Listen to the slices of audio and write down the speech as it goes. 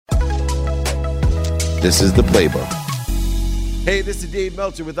This is The Playbook. Hey, this is Dave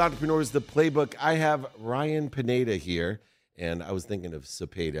Meltzer with Entrepreneurs The Playbook. I have Ryan Pineda here, and I was thinking of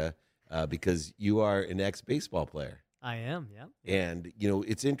Cepeda because you are an ex-baseball player. I am, yeah. And, you know,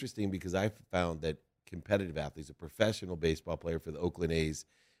 it's interesting because I've found that competitive athletes, a professional baseball player for the Oakland A's,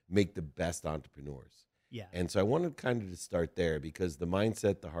 make the best entrepreneurs. Yeah. And so I wanted kind of to start there because the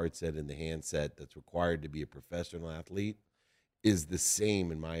mindset, the heart set, and the hand set that's required to be a professional athlete is the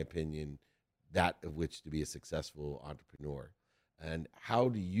same, in my opinion, that of which to be a successful entrepreneur. And how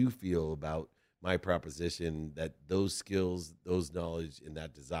do you feel about my proposition that those skills, those knowledge, and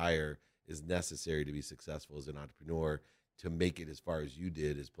that desire is necessary to be successful as an entrepreneur to make it as far as you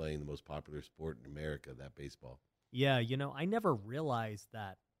did as playing the most popular sport in America, that baseball? Yeah, you know, I never realized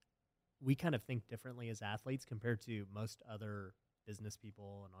that we kind of think differently as athletes compared to most other business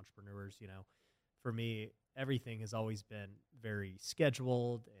people and entrepreneurs. You know, for me, everything has always been very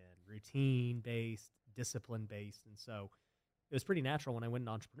scheduled and routine-based, discipline-based. And so it was pretty natural when I went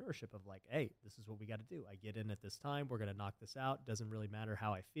into entrepreneurship of like, hey, this is what we got to do. I get in at this time. We're going to knock this out. Doesn't really matter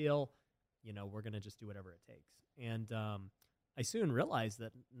how I feel. You know, we're going to just do whatever it takes. And I soon realized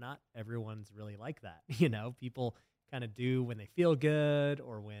that not everyone's really like that. You know, people kind of do when they feel good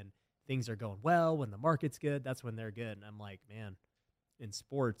or when things are going well, when the market's good, that's when they're good. And I'm like, man, in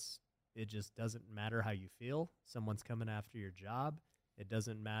sports, it just doesn't matter how you feel. Someone's coming after your job. It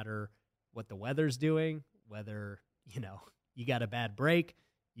doesn't matter what the weather's doing, whether, you know, you got a bad break,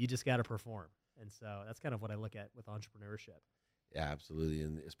 you just got to perform. And so that's kind of what I look at with entrepreneurship. Yeah, absolutely.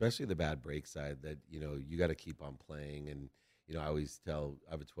 And especially the bad break side that, you know, you got to keep on playing. And, you know, I always tell,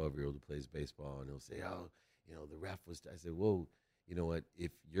 I have a 12-year-old who plays baseball and he'll say, oh, you know, the ref was, I said, whoa, you know what,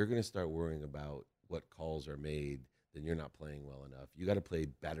 if you're going to start worrying about what calls are made, then you're not playing well enough. You got to play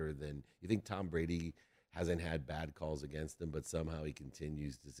better than, you think Tom Brady hasn't had bad calls against him, but somehow he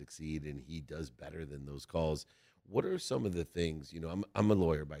continues to succeed and he does better than those calls. What are some of the things, you know, I'm a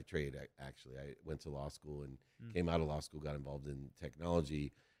lawyer by trade, actually. I went to law school and came out of law school, got involved in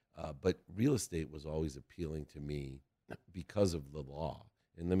technology, but real estate was always appealing to me because of the law.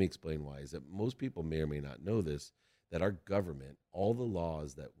 And let me explain why. Is that most people may or may not know this, that our government, all the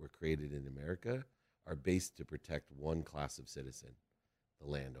laws that were created in America are based to protect one class of citizen, the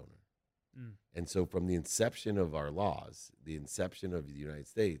landowner. And so from the inception of our laws, the inception of the United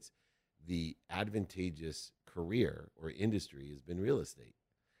States, the advantageous career or industry has been real estate.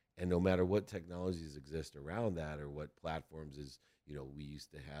 And no matter what technologies exist around that or what platforms is, you know, we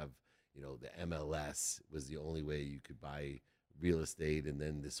used to have, you know, the MLS was the only way you could buy real estate. And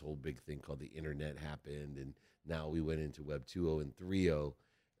then this whole big thing called the internet happened. And now we went into Web 2.0 and 3.0.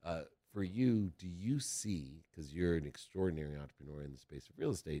 For you, do you see, because you're an extraordinary entrepreneur in the space of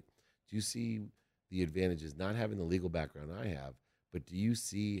real estate, do you see the advantages, not having the legal background I have, but do you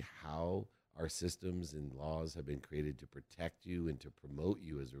see how our systems and laws have been created to protect you and to promote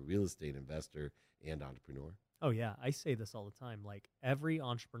you as a real estate investor and entrepreneur? Oh, yeah. I say this all the time. Like, every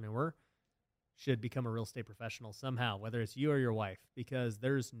entrepreneur should become a real estate professional somehow, whether it's you or your wife, because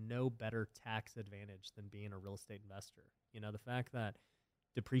there's no better tax advantage than being a real estate investor. You know, the fact that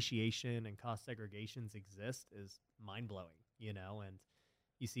depreciation and cost segregations exist is mind-blowing, you know, and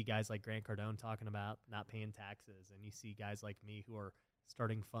you see guys like Grant Cardone talking about not paying taxes, and you see guys like me who are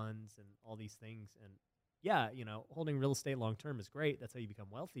starting funds and all these things. And yeah, you know, holding real estate long-term is great. That's how you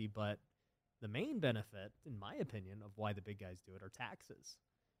become wealthy. But the main benefit, in my opinion, of why the big guys do it are taxes.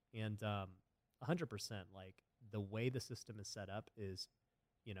 And 100%, like the way the system is set up is,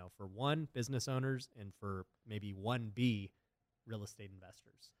 you know, for one, business owners, and for maybe 1B, real estate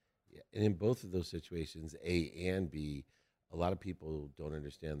investors. Yeah, and in both of those situations, A and B, a lot of people don't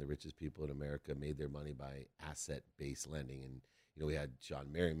understand the richest people in America made their money by asset-based lending. And, you know, we had Sean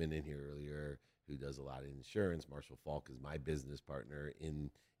Merriman in here earlier who does a lot of insurance. Marshall Falk is my business partner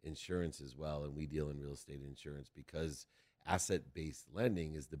in insurance as well. And we deal in real estate insurance because asset-based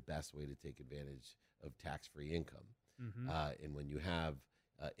lending is the best way to take advantage of tax-free income. And when you have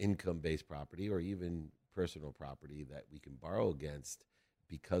income-based property or even personal property that we can borrow against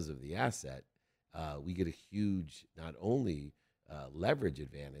because of the asset, we get a huge, not only leverage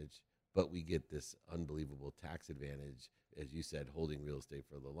advantage, but we get this unbelievable tax advantage, as you said, holding real estate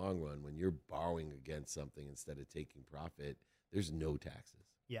for the long run. When you're borrowing against something instead of taking profit, there's no taxes.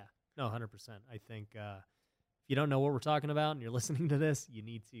 Yeah, no, 100%. I think if you don't know what we're talking about and you're listening to this, you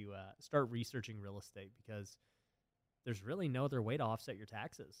need to start researching real estate because there's really no other way to offset your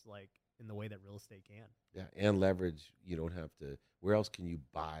taxes like in the way that real estate can. Yeah, and leverage, you don't have to, where else can you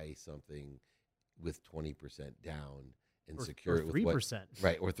buy something with 20% down and secure it with 3%.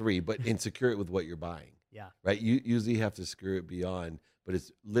 Right, or 3, but and secure it with what you're buying. Yeah. Right, you usually have to secure it beyond, but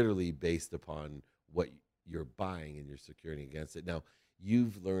it's literally based upon what you're buying and you're securing against it. Now,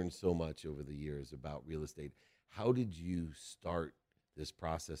 you've learned so much over the years about real estate. How did you start this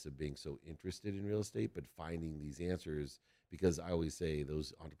process of being so interested in real estate, but finding these answers? Because I always say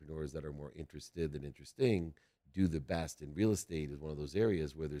those entrepreneurs that are more interested than interesting do the best. And real estate is one of those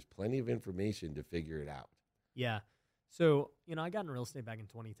areas where there's plenty of information to figure it out. Yeah. So, I got in real estate back in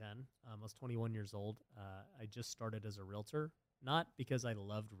 2010. I was 21 years old. I just started as a realtor, not because I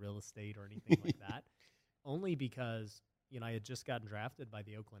loved real estate or anything like that, only because, I had just gotten drafted by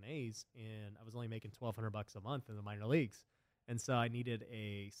the Oakland A's and I was only making $1,200 a month in the minor leagues. And so I needed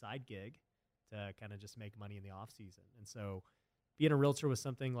a side gig to kind of just make money in the off season. And so being a realtor was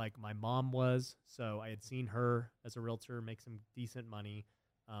something like my mom was. So I had seen her as a realtor make some decent money.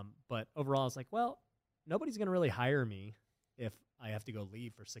 But overall, I was like, well, nobody's going to really hire me if I have to go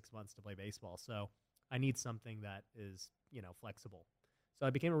leave for 6 months to play baseball. So I need something that is, flexible. So I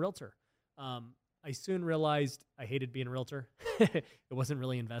became a realtor. I soon realized I hated being a realtor. It wasn't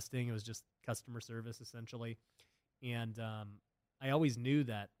really investing. It was just customer service, essentially. And I always knew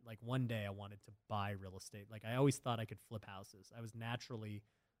that, like, one day I wanted to buy real estate. Like, I always thought I could flip houses. I was naturally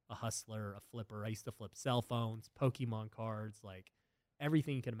a hustler, a flipper. I used to flip cell phones, Pokemon cards, like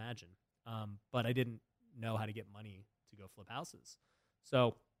everything you can imagine. But I didn't know how to get money to go flip houses.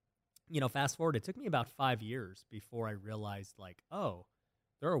 So, fast forward, it took me about 5 years before I realized, like, oh,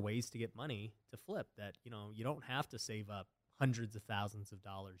 there are ways to get money to flip that, you don't have to save up hundreds of thousands of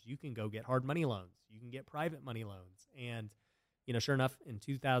dollars. You can go get hard money loans. You can get private money loans. And, sure enough, in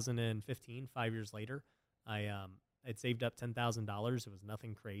 2015, 5 years later, I had saved up $10,000. It was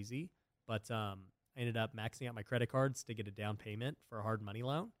nothing crazy, but I ended up maxing out my credit cards to get a down payment for a hard money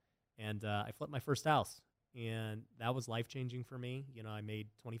loan. And I flipped my first house. And that was life-changing for me. I made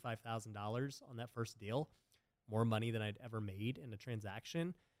 $25,000 on that first deal, more money than I'd ever made in a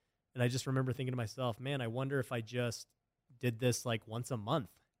transaction. And I just remember thinking to myself, man, I wonder if I just did this like once a month,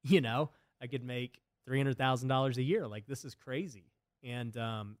 I could make $300,000 a year. Like, this is crazy. And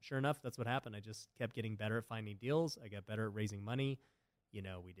sure enough, that's what happened. I just kept getting better at finding deals. I got better at raising money. We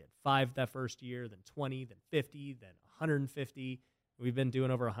did 5 that first year, then 20, then 50, then 150. We've been doing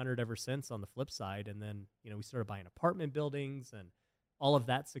over 100 ever since on the flip side. And then, we started buying apartment buildings, and all of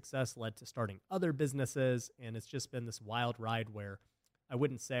that success led to starting other businesses. And it's just been this wild ride where I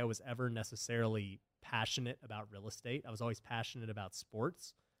wouldn't say I was ever necessarily passionate about real estate. I was always passionate about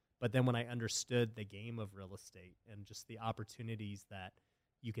sports. But then when I understood the game of real estate and just the opportunities that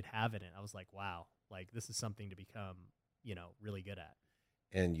you could have in it, I was like, wow, like, this is something to become, really good at.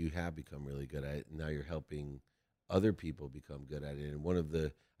 And you have become really good at it. And now you're helping other people become good at it. And one of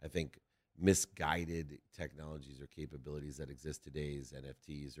the, I think, misguided technologies or capabilities that exist today is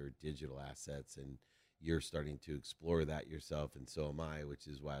NFTs or digital assets. And you're starting to explore that yourself. And so am I, which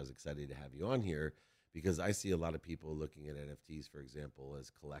is why I was excited to have you on here, because I see a lot of people looking at NFTs, for example, as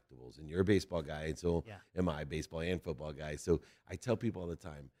collectibles. And you're a baseball guy, and so am I, baseball and football guy. So I tell people all the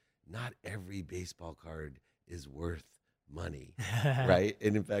time, not every baseball card is worth money, right?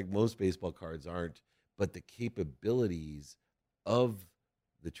 And in fact, most baseball cards aren't. But the capabilities of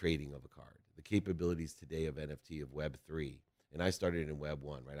the trading of a card, the capabilities today of NFT, of Web3, and I started in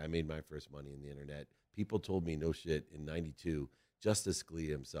Web1, right? I made my first money in the internet. People told me no shit in 92. Justice Scalia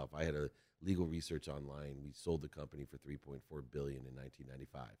himself, I had a legal research online. We sold the company for $3.4 billion in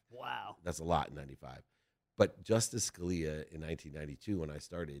 1995. Wow. That's a lot in 95. But Justice Scalia in 1992, when I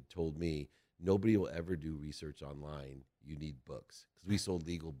started, told me nobody will ever do research online. You need books, because we sold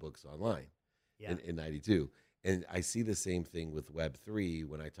legal books online. Yeah. In 92. And I see the same thing with Web3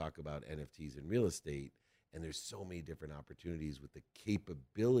 when I talk about NFTs in real estate. And there's so many different opportunities with the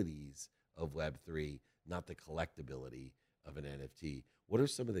capabilities of Web3, not the collectability of an NFT. What are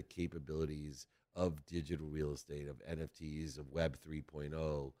some of the capabilities of digital real estate, of NFTs, of Web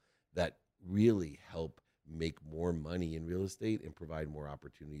 3.0 that really help make more money in real estate and provide more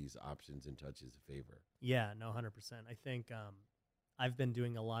opportunities, options, and touches of favor? Yeah, no, 100%. I think I've been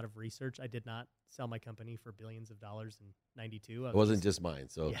doing a lot of research. I did not sell my company for billions of dollars in 92. It wasn't just mine.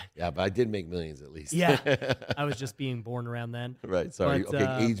 So, yeah, but I did make millions at least. Yeah. I was just being born around then. Right. Sorry. But,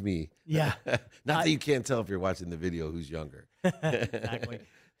 okay, age me. Yeah. Not that you can't tell if you're watching the video who's younger. Exactly.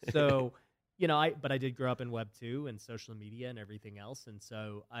 So, but I did grow up in Web 2 and social media and everything else. And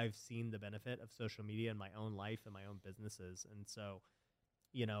so I've seen the benefit of social media in my own life and my own businesses. And so,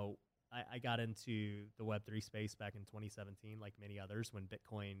 I got into the Web3 space back in 2017, like many others, when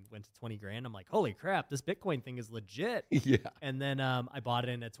Bitcoin went to 20 grand. I'm like, holy crap, this Bitcoin thing is legit. Yeah. And then I bought it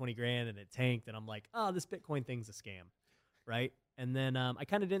in at 20 grand and it tanked. And I'm like, oh, this Bitcoin thing's a scam. Right. And then I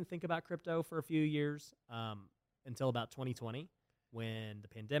kind of didn't think about crypto for a few years until about 2020. when the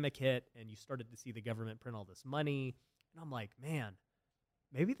pandemic hit and you started to see the government print all this money. And I'm like, man,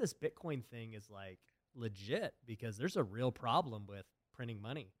 maybe this Bitcoin thing is like legit because there's a real problem with printing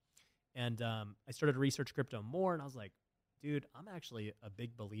money. And I started to research crypto more, and I was like, dude, I'm actually a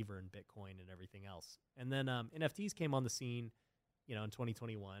big believer in Bitcoin and everything else. And then NFTs came on the scene, in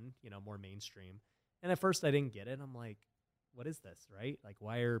 2021, more mainstream. And at first I didn't get it. I'm like, what is this, right? Like,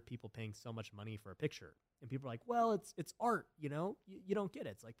 why are people paying so much money for a picture? And people are like, well, it's art, you don't get it.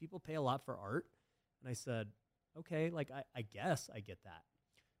 It's like people pay a lot for art. And I said, okay, like I guess I get that.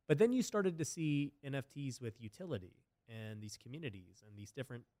 But then you started to see NFTs with utility and these communities and these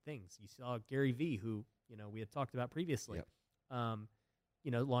different things. You saw Gary Vee, who, we had talked about previously,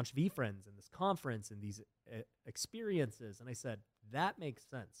 launched VFriends and this conference and these experiences. And I said, that makes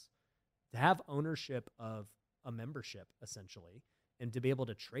sense. To have ownership of a membership, essentially, and to be able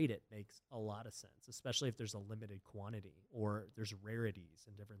to trade it makes a lot of sense, especially if there's a limited quantity or there's rarities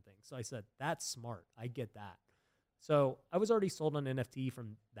and different things. So I said, that's smart. I get that. So I was already sold on NFT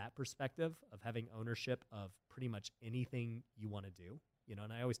from that perspective of having ownership of pretty much anything you want to do.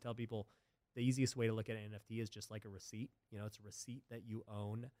 And I always tell people the easiest way to look at an NFT is just like a receipt. It's a receipt that you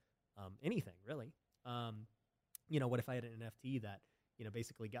own anything, really. What if I had an NFT that,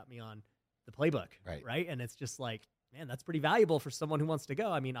 basically got me on the playbook, right? And it's just like, man, that's pretty valuable for someone who wants to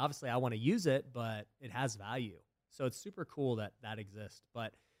go. I mean, obviously I want to use it, but it has value. So it's super cool that that exists.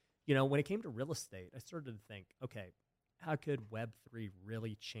 But, when it came to real estate, I started to think, okay, how could Web3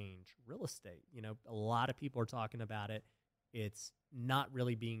 really change real estate? A lot of people are talking about it. It's not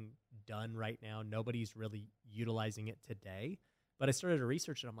really being done right now. Nobody's really utilizing it today. But I started to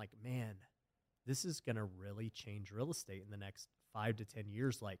research it. I'm like, man, this is going to really change real estate in the next 5 to 10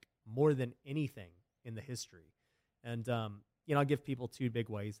 years, like more than anything in the history. And, I'll give people two big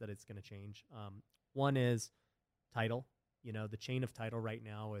ways that it's going to change. One is title. The chain of title right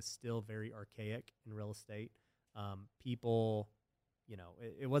now is still very archaic in real estate. People,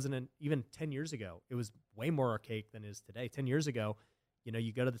 it wasn't even 10 years ago. It was way more archaic than it is today. 10 years ago,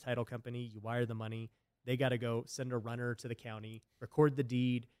 you go to the title company, you wire the money. They got to go send a runner to the county, record the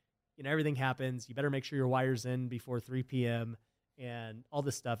deed. Everything happens. You better make sure your wire's in before 3 p.m. and all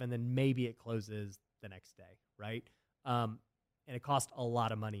this stuff. And then maybe it closes the next day, right? And it costs a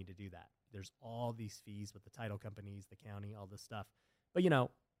lot of money to do that. There's all these fees with the title companies, the county, all this stuff. But,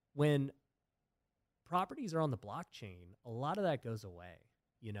 when properties are on the blockchain, a lot of that goes away.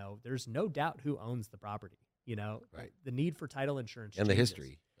 There's no doubt who owns the property. Right. The need for title insurance and changes. the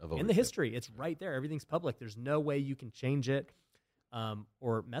history of ownership. And the history, it's right there. Everything's public. There's no way you can change it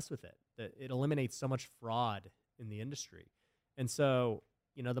or mess with it. It eliminates so much fraud in the industry. And so,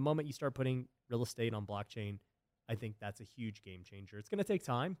 the moment you start putting real estate on blockchain, I think that's a huge game changer. It's going to take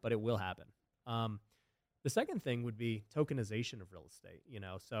time, but it will happen. The second thing would be tokenization of real estate.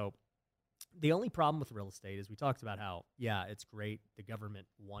 So the only problem with real estate is we talked about how, yeah, it's great. The government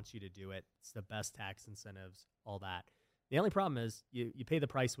wants you to do it. It's the best tax incentives, all that. The only problem is you pay the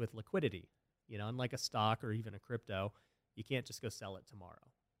price with liquidity. Unlike a stock or even a crypto, you can't just go sell it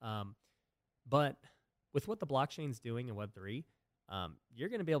tomorrow. But with what the blockchain's doing in Web3, you're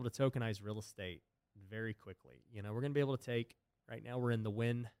going to be able to tokenize real estate very quickly. We're going to be able to take, right now we're in the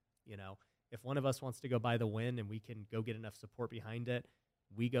win. If one of us wants to go buy the win and we can go get enough support behind it,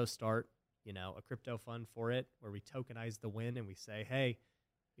 we go start, a crypto fund for it where we tokenize the win and we say, hey,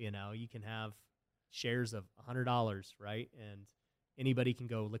 you can have shares of $100, right? And anybody can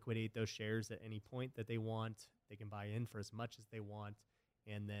go liquidate those shares at any point that they want. They can buy in for as much as they want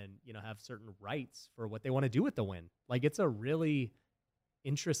and then, have certain rights for what they want to do with the win. Like, it's a really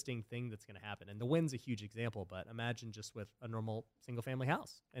interesting thing that's going to happen. And the win's a huge example, but imagine just with a normal single family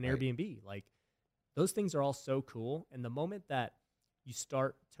house, an Airbnb, like those things are all so cool. And the moment that you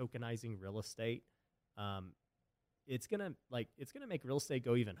start tokenizing real estate, it's going to make real estate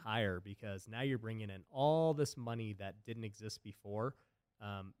go even higher because now you're bringing in all this money that didn't exist before,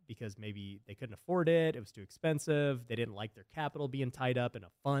 because maybe they couldn't afford it. It was too expensive. They didn't like their capital being tied up in a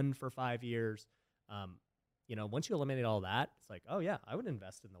fund for 5 years. Once you eliminate all that, it's like, oh yeah, I would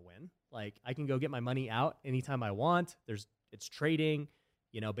invest in the win. Like, I can go get my money out anytime I want. It's trading,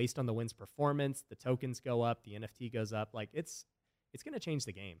 based on the win's performance, the tokens go up, the NFT goes up. Like, it's going to change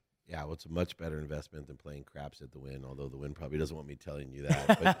the game. Yeah, well, it's a much better investment than playing craps at the win, although the win probably doesn't want me telling you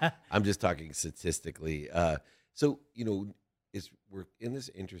that. But I'm just talking statistically. So, we're in this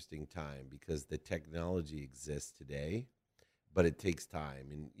interesting time because the technology exists today, but it takes time.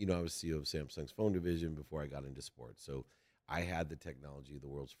 And, I was CEO of Samsung's phone division before I got into sports. So I had the technology of the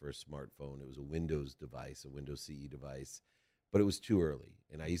world's first smartphone. It was a Windows device, a Windows CE device, but it was too early.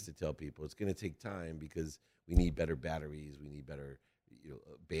 And I used to tell people it's going to take time because we need better batteries, we need better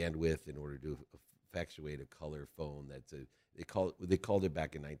bandwidth in order to effectuate a color phone. They called it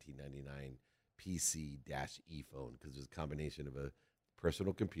back in 1999 PC-E phone because it was a combination of a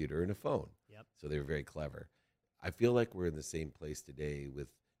personal computer and a phone. Yep. So they were very clever. I feel like we're in the same place today with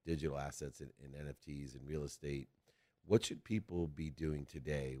digital assets and NFTs and real estate. What should people be doing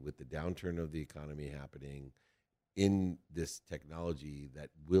today with the downturn of the economy happening in this technology that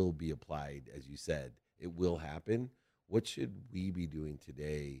will be applied, as you said, it will happen? What should we be doing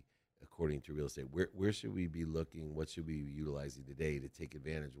today according to real estate? Where should we be looking? What should we be utilizing today to take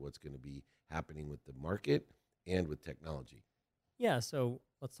advantage of what's going to be happening with the market and with technology? Yeah, so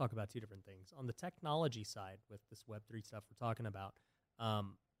let's talk about two different things. On the technology side, with this Web3 stuff we're talking about,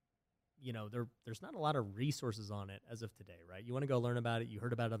 there's not a lot of resources on it as of today, right? You want to go learn about it. You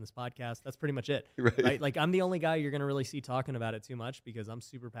heard about it on this podcast. That's pretty much it, right? Like, I'm the only guy you're going to really see talking about it too much because I'm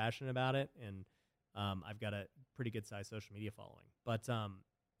super passionate about it, and I've got a pretty good sized social media following. But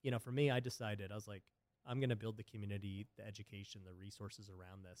for me, I decided, I was like, I'm going to build the community, the education, the resources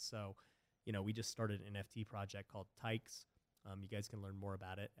around this. So, we just started an NFT project called Tykes. You guys can learn more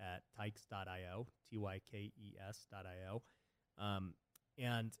about it at tykes.io, tykes.io.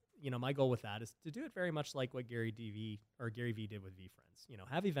 And my goal with that is to do it very much like what Gary V did with VFriends.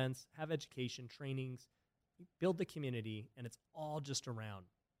 Have events, have education, trainings, build the community, and it's all just around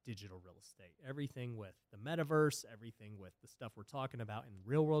digital real estate. Everything with the metaverse, everything with the stuff we're talking about in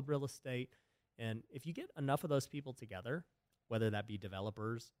real world real estate. And if you get enough of those people together, whether that be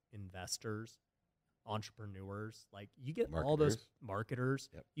developers, investors, entrepreneurs, like you get all those marketers,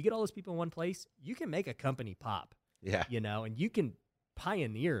 you get all those people in one place, you can make a company pop. Yeah. And you can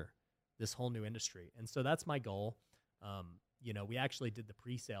pioneer this whole new industry. And so that's my goal. We actually did the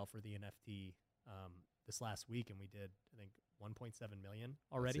pre-sale for the NFT this last week, and we did, I think, 1.7 million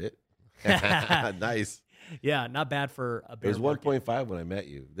already. That's it. Nice. Yeah, not bad for a bear It was 1.5 when I met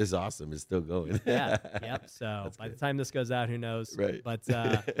you. This is awesome. It's still going. Yeah. Yep. So by the time this goes out, who knows? Right. But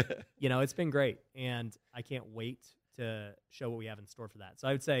it's been great, and I can't wait to show what we have in store for that. So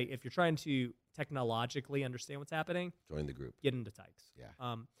I would say if you're trying to technologically understand what's happening, join the group. Get into Tykes. Yeah.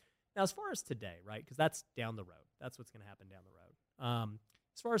 Now, as far as today, right? Because that's down the road. That's what's going to happen down the road.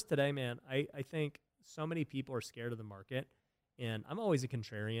 As far as today, man, I think so many people are scared of the market. And I'm always a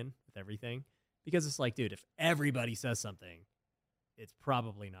contrarian with everything because it's like, dude, if everybody says something, it's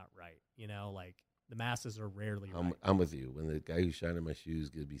probably not right. Like the masses are rarely right. I'm with you. When the guy who's shining my shoes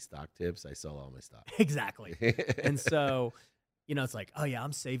gives me stock tips, I sell all my stock. Exactly. And so, it's like, oh yeah,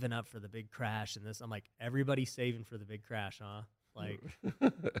 I'm saving up for the big crash and this. I'm like, everybody's saving for the big crash, huh? Like,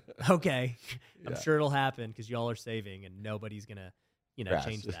 okay, I'm sure it'll happen because y'all are saving and nobody's going to,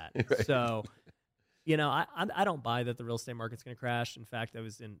 change that. Right. So, I don't buy that the real estate market's going to crash. In fact, I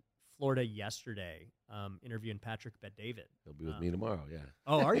was in Florida yesterday interviewing Patrick Bet-David. He'll be with me tomorrow, yeah.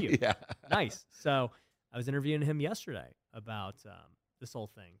 Oh, are you? Yeah. Nice. So I was interviewing him yesterday about this whole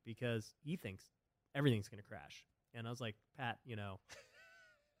thing because he thinks everything's going to crash. And I was like, Pat,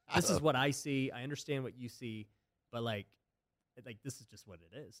 this is what I see. I understand what you see, but like this is just what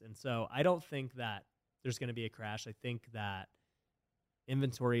it is. And so I don't think that there's going to be a crash. I think that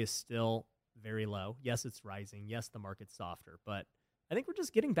inventory is still very low. Yes, it's rising. Yes, the market's softer, but I think we're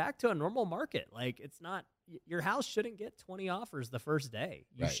just getting back to a normal market. Like it's not, your house shouldn't get 20 offers the first day.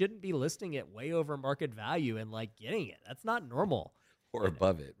 You shouldn't be listing it way over market value and like getting it. That's not normal. Or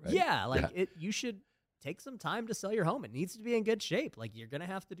above it, right? Yeah, you should take some time to sell your home. It needs to be in good shape. Like you're going to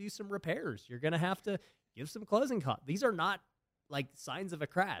have to do some repairs. You're going to have to give some closing costs. These are not like signs of a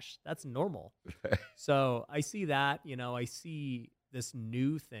crash. That's normal. So I see that, I see this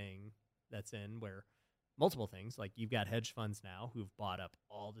new thing that's in where multiple things, like you've got hedge funds now who've bought up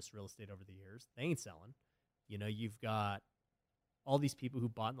all this real estate over the years. They ain't selling. You've got all these people who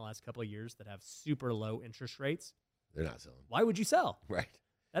bought in the last couple of years that have super low interest rates. They're not selling. Why would you sell? Right.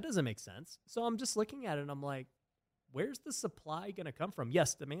 That doesn't make sense. So I'm just looking at it and I'm like, where's the supply going to come from?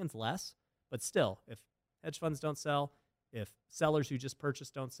 Yes, demand's less, but still, if hedge funds don't sell, if sellers who just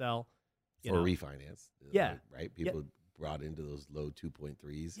purchased don't sell, or refinance. Yeah. Right? People brought into those low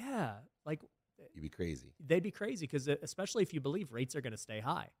 2.3s. Yeah. Like, you'd be crazy. They'd be crazy because especially if you believe rates are going to stay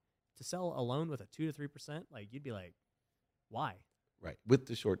high. To sell a loan with a 2 to 3%, like you'd be like, why? Right. With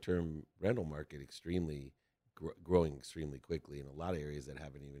the short-term rental market growing extremely quickly in a lot of areas that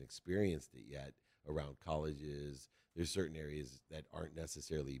haven't even experienced it yet, around colleges, there's certain areas that aren't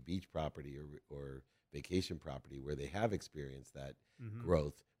necessarily beach property or vacation property where they have experienced that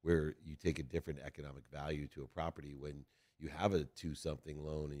growth, where you take a different economic value to a property when you have a 2-something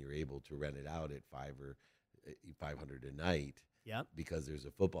loan and you're able to rent it out at $500 or $500 a night. Yep. Because there's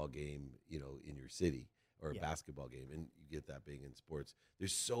a football game, in your city, or a basketball game, and you get that being in sports.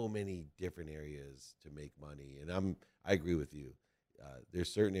 There's so many different areas to make money, and I agree with you.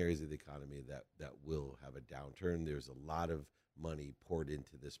 There's certain areas of the economy that will have a downturn. There's a lot of money poured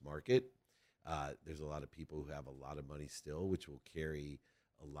into this market. There's a lot of people who have a lot of money still, which will carry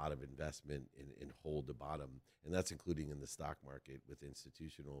a lot of investment and hold the bottom, and that's including in the stock market with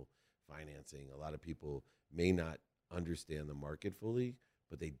institutional financing. A lot of people may not understand the market fully,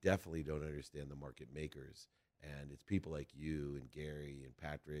 but they definitely don't understand the market makers. And it's people like you and Gary and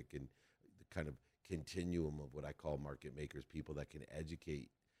Patrick and the kind of continuum of what I call market makers, people that can educate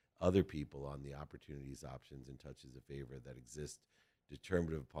other people on the opportunities, options, and touches of favor that exist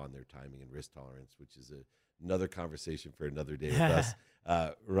determinative upon their timing and risk tolerance, which is another conversation for another day with us.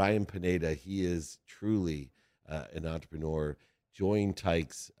 Ryan Pineda, he is truly an entrepreneur. Join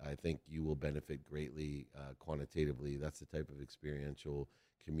Tykes. I think you will benefit greatly quantitatively. That's the type of experiential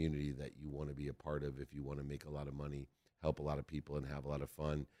community that you want to be a part of if you want to make a lot of money, help a lot of people, and have a lot of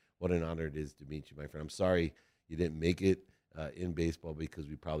fun. What an honor it is to meet you, my friend. I'm sorry you didn't make it in baseball because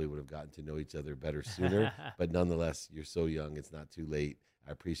we probably would have gotten to know each other better sooner. But nonetheless, you're so young. It's not too late.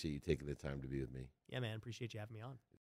 I appreciate you taking the time to be with me. Yeah, man. Appreciate you having me on.